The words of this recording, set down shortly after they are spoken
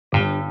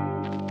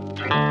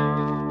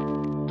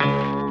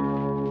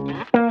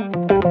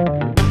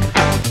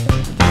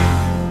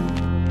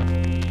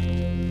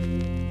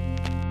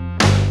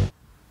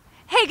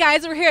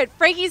guys? We're here at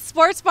Frankie's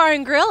Sports Bar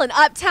and Grill in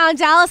Uptown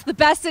Dallas, the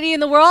best city in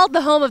the world, the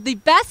home of the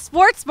best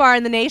sports bar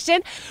in the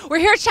nation. We're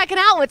here checking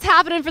out what's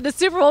happening for the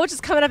Super Bowl, which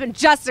is coming up in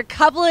just a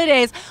couple of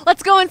days.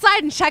 Let's go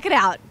inside and check it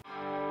out.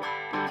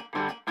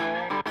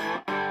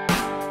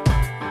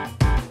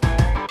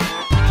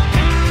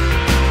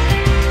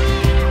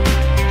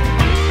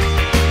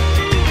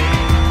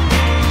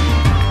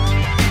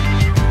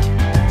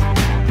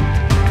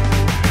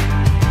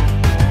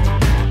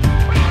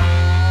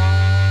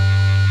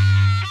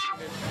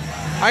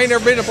 I ain't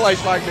never been to a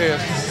place like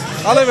this.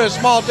 I live in a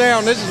small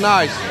town. This is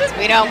nice.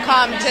 We don't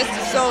come just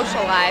to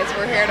socialize.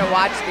 We're here to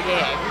watch the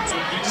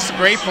game. Just a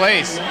great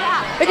place.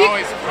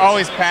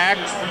 Always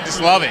packed.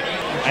 Just love it.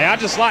 Hey, I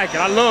just like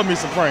it. I love me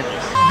some Frankie's.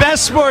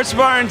 Best sports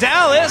bar in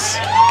Dallas.